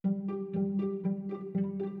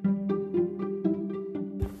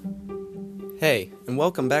Hey, and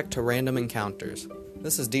welcome back to Random Encounters.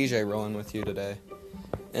 This is DJ rolling with you today.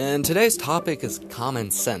 And today's topic is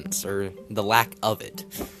common sense, or the lack of it.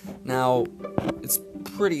 Now, it's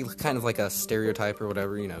pretty kind of like a stereotype or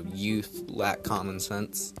whatever, youth lack common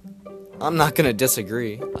sense. I'm not gonna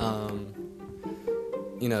disagree.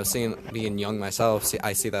 Being young myself,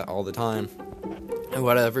 I see that all the time, and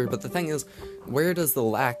whatever, but the thing is, where does the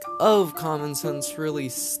lack of common sense really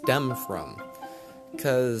stem from?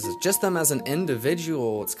 Because just them as an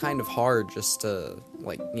individual, it's kind of hard just to,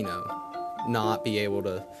 not be able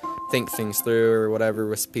to think things through or whatever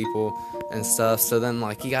with people and stuff. So then,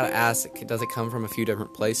 you gotta ask, does it come from a few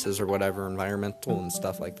different places or whatever, environmental and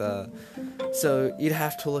stuff like that? So you'd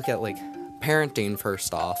have to look at, parenting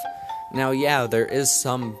first off. Now, yeah, there is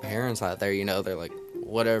some parents out there, they're like,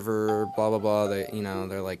 whatever, blah, blah, blah,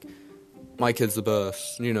 they're like, my kid's the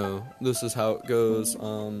best, this is how it goes, they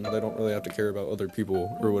don't really have to care about other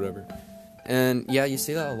people, or whatever. And, yeah, you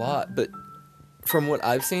see that a lot, but from what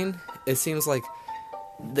I've seen, it seems like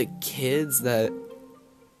the kids that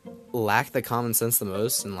lack the common sense the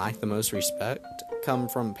most and lack the most respect come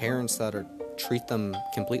from parents that treat them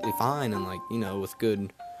completely fine and, with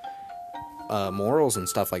good morals and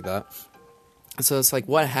stuff like that. So it's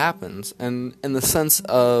what happens? And in the sense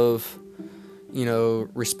of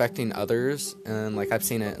respecting others, and I've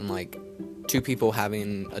seen it in two people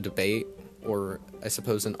having a debate, or I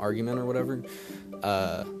suppose an argument or whatever.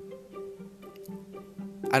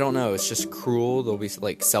 I don't know, it's just cruel. They'll be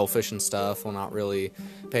selfish and stuff, will not really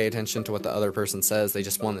pay attention to what the other person says. They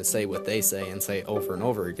just want to say what they say and say it over and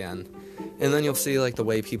over again. And then you'll see the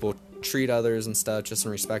way people treat others and stuff, just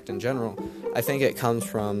in respect in general. I think it comes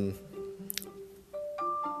from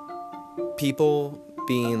people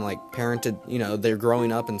being parented, they're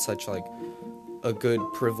growing up in such a good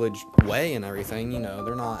privileged way and everything,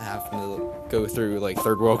 they're not having to go through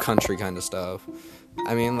third world country kind of stuff.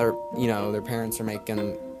 I mean, their parents are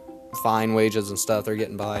making fine wages and stuff, they're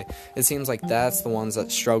getting by. It seems that's the ones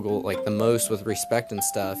that struggle the most with respect and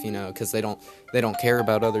stuff, because they don't care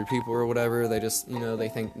about other people or whatever. They just, they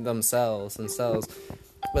think themselves.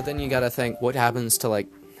 But then you gotta think, what happens to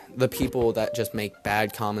the people that just make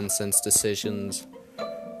bad common sense decisions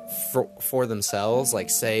for themselves?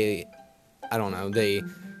 Say, I don't know, they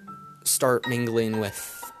start mingling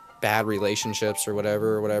with bad relationships or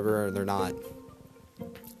whatever, or they're not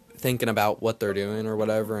thinking about what they're doing or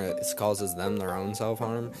whatever, and it causes them their own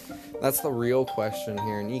self-harm. That's the real question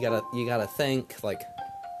here, and you gotta think,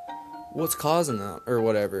 what's causing that or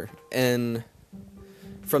whatever. And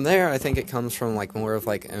from there, I think it comes from more of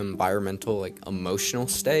environmental, emotional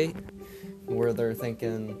state, where they're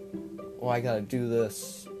thinking, well, I gotta do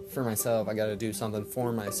this for myself, I gotta do something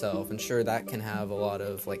for myself, and sure, that can have a lot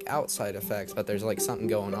of outside effects, but there's something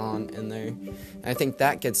going on in there. And I think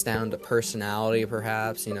that gets down to personality,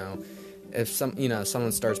 perhaps. If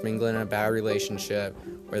someone starts mingling in a bad relationship,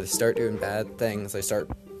 where they start doing bad things, they start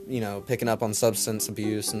picking up on substance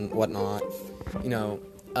abuse and whatnot,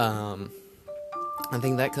 I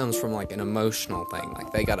think that comes from an emotional thing.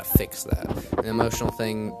 They gotta fix that. An emotional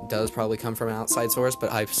thing does probably come from an outside source,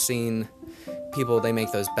 but I've seen people, they make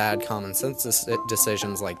those bad common sense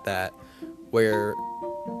decisions like that, where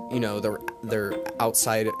their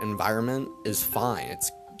outside environment is fine, it's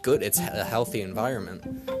good, it's a healthy environment.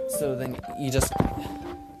 So then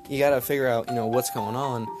you gotta figure out what's going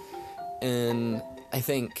on. And I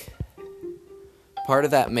think part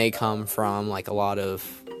of that may come from a lot of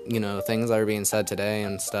things that are being said today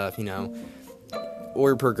and stuff.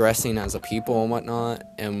 We're progressing as a people and whatnot,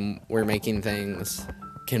 and we're making things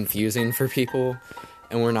confusing for people,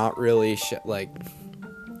 and we're not really I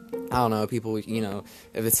don't know, people, if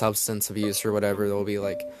it's substance abuse or whatever, they'll be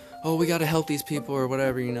oh, we gotta help these people or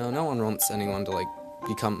whatever, no one wants anyone to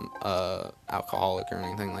become alcoholic or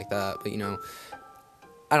anything like that, but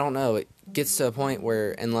I don't know, it gets to a point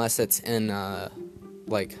where, unless it's in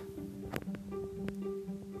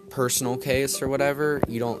personal case or whatever,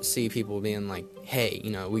 you don't see people being hey,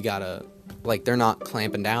 we gotta, they're not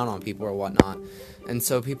clamping down on people or whatnot. And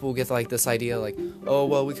so people get this idea oh,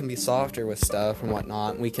 well, we can be softer with stuff and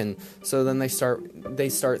whatnot, so then they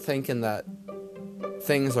start thinking that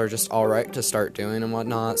things are just alright to start doing and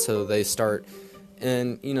whatnot, so they start,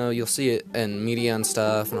 and you'll see it in media and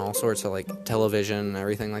stuff, and all sorts of television and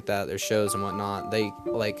everything like that, there's shows and whatnot, they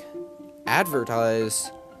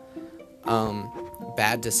advertise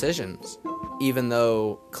bad decisions, even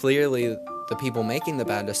though clearly the people making the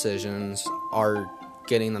bad decisions are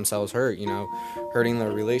getting themselves hurt, hurting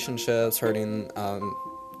their relationships, hurting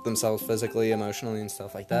themselves physically, emotionally, and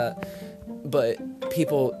stuff like that. But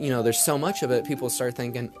people, there's so much of it, people start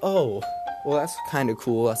thinking, oh, well, that's kind of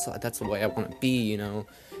cool. That's the way I want to be, and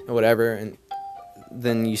whatever. And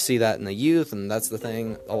then you see that in the youth, and that's the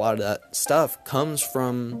thing. A lot of that stuff comes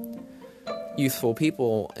from youthful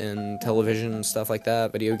people in television and stuff like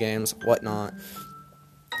that, video games, whatnot.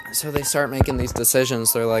 So they start making these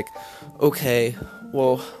decisions. They're like, okay,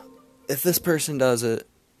 well, if this person does it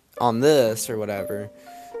on this or whatever,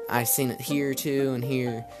 I've seen it here too and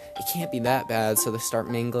here, it can't be that bad. So they start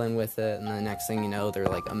mingling with it, and the next thing you know, they're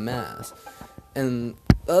like a mess. And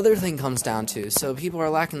the other thing comes down to, so people are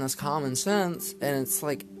lacking this common sense, and it's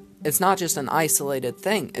like, it's not just an isolated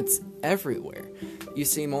thing, it's everywhere. You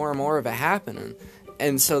see more and more of it happening.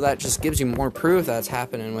 And so that just gives you more proof that's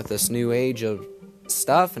happening with this new age of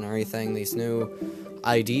stuff and everything, these new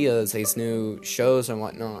ideas, these new shows and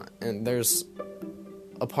whatnot. And there's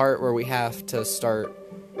a part where we have to start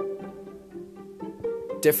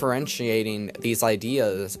differentiating these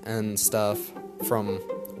ideas and stuff from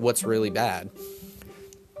what's really bad.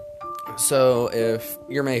 So if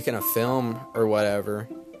you're making a film or whatever,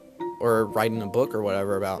 or writing a book or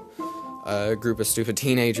whatever about a group of stupid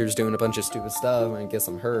teenagers doing a bunch of stupid stuff and it gets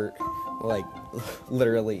them hurt, like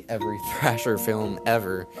literally every Thrasher film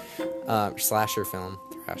ever, slasher film,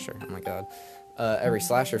 Thrasher, oh my god, every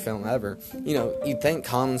slasher film ever, you'd think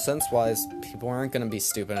common sense wise people aren't going to be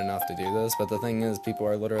stupid enough to do this, but the thing is, people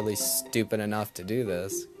are literally stupid enough to do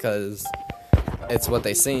this because it's what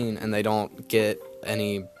they've seen and they don't get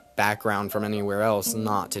any background from anywhere else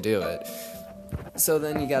not to do it. So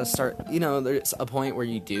then you gotta start, there's a point where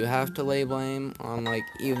you do have to lay blame on, like,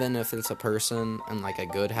 even if it's a person in, like, a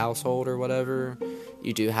good household or whatever,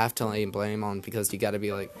 you do have to lay blame on, because you gotta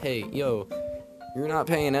be like, hey, yo, you're not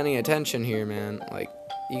paying any attention here, man. Like,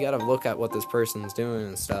 you gotta look at what this person's doing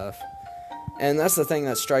and stuff. And that's the thing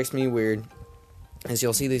that strikes me weird, is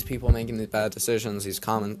you'll see these people making these bad decisions, these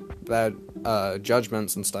common bad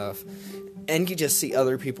judgments and stuff, and you just see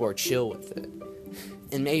other people are chill with it.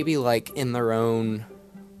 And maybe, like, in their own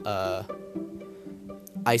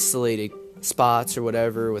isolated spots or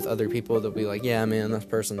whatever with other people, they'll be like, yeah, man, this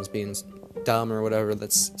person's being dumb or whatever,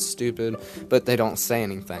 that's stupid, but they don't say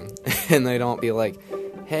anything. And they don't be like,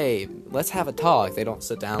 hey, let's have a talk. They don't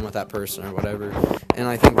sit down with that person or whatever. And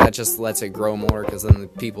I think that just lets it grow more, because then the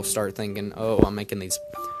people start thinking, oh, I'm making these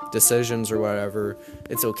decisions or whatever,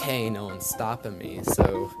 it's okay, no one's stopping me.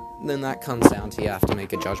 So then that comes down to, you have to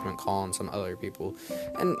make a judgment call on some other people.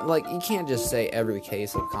 And, like, you can't just say every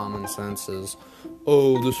case of common sense is,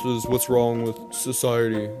 oh, this is what's wrong with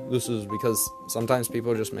society. This is because sometimes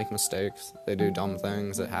people just make mistakes. They do dumb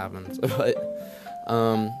things. It happens. But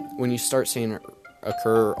when you start seeing it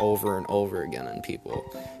occur over and over again in people,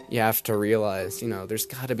 you have to realize, there's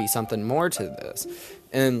got to be something more to this.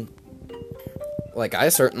 And, like, I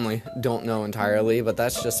certainly don't know entirely, but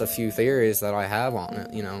that's just a few theories that I have on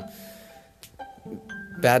it,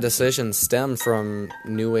 Bad decisions stem from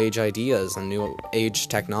new age ideas and new age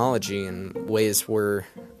technology and ways we're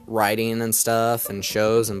writing and stuff and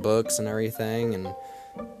shows and books and everything,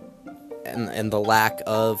 and the lack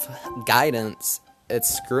of guidance,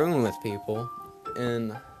 it's screwing with people.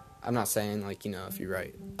 And I'm not saying, like, if you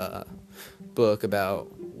write a book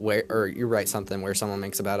about or you write something where someone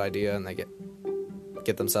makes a bad idea and they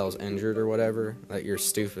get themselves injured or whatever, that you're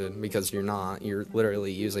stupid, because you're not. You're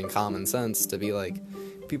literally using common sense to be like,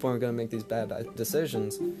 people aren't going to make these bad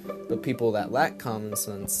decisions, but people that lack common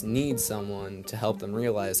sense need someone to help them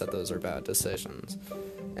realize that those are bad decisions.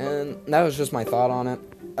 And that was just my thought on it.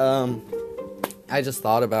 I just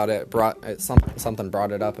thought about it, something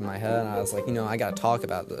brought it up in my head, and I was like, I gotta talk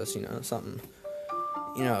about this, something,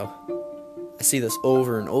 I see this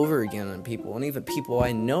over and over again in people, and even people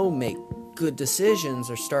I know make good decisions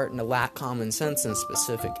are starting to lack common sense in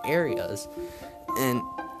specific areas, and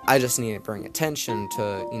I just need to bring attention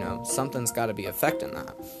to, something's got to be affecting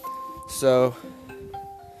that. So,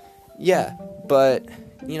 yeah, but,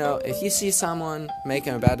 if you see someone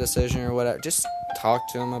making a bad decision or whatever, just talk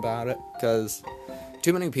to them about it, because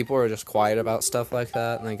too many people are just quiet about stuff like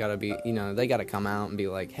that, and they gotta be, they gotta come out and be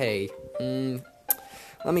like, hey,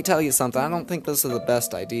 let me tell you something, I don't think this is the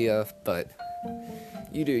best idea, but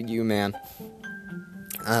you do you, man.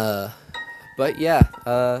 But yeah,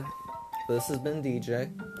 this has been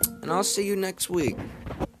DJ, and I'll see you next week.